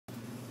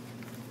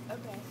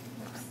Okay.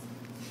 Oops.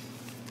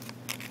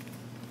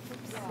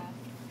 Oops. Yeah.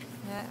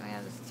 Yeah, I'm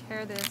gonna just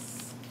tear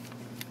this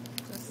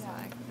just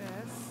like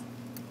this.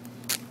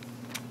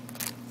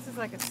 This is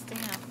like a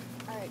stamp.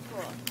 Alright,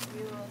 cool.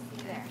 We will see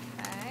you there.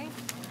 Okay.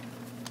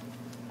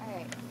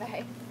 Alright,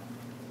 bye.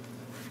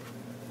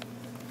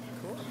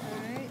 Cool.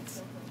 Alright.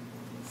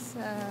 So,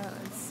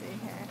 let's see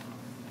here.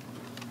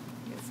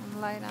 Get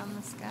some light on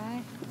this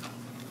guy.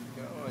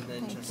 Go, and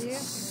then Thank just you.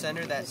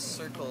 center that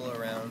circle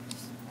around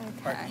the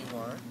part Okay. you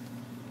want.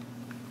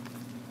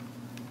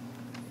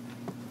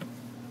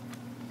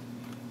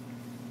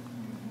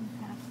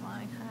 Half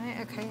line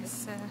high. Okay,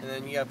 so. And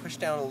then you gotta push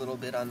down a little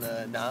bit on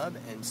the knob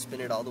and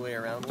spin it all the way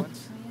around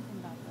once.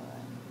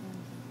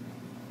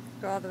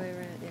 Go all the way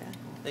around, yeah.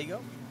 There you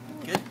go.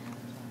 Good.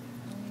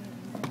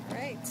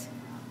 Alright.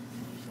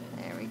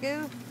 There we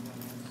go.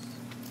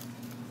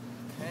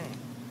 Okay.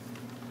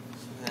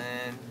 So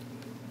then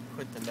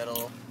put the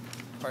metal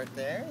part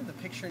there, the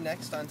picture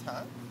next on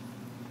top,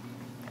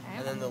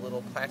 and then the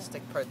little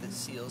plastic part that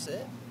seals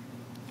it.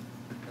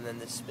 And then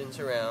this spins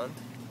around.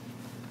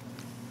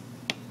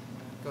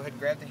 Go ahead,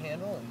 grab the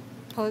handle and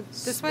Pull it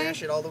this way?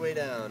 smash it all the way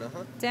down.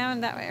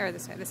 Down that way, or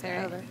this way,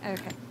 right? Over.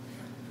 Okay.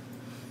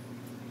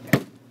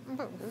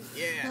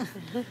 Yeah.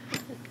 There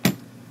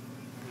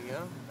you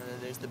go. And then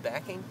there's the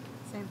backing.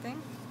 Same thing?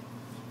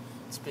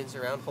 It spins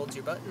around, holds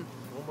your button.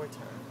 One more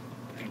time.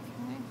 Okay.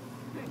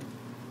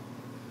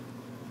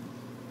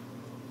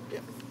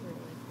 Yep.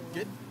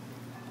 Good.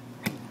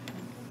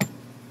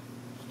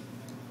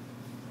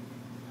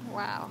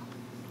 Wow.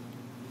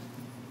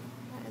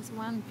 That is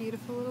one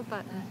beautiful little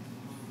button.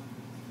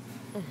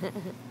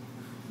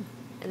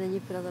 And then you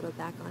put a little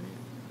back on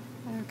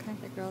it. Okay.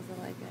 The girls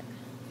will like it.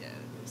 Yeah,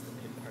 there's the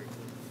pin part.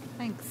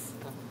 Thanks.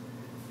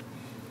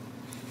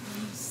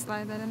 Just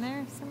slide that in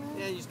there somewhere?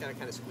 Yeah, you just gotta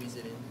kind of squeeze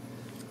it in.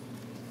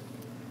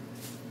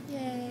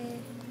 Yay.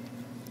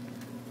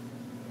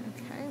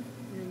 Okay.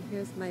 And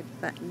here's my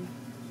button.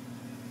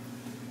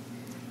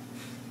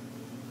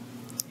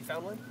 You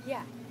found one?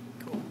 Yeah.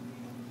 Cool.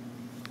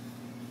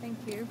 Thank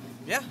you.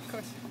 Yeah, of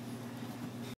course.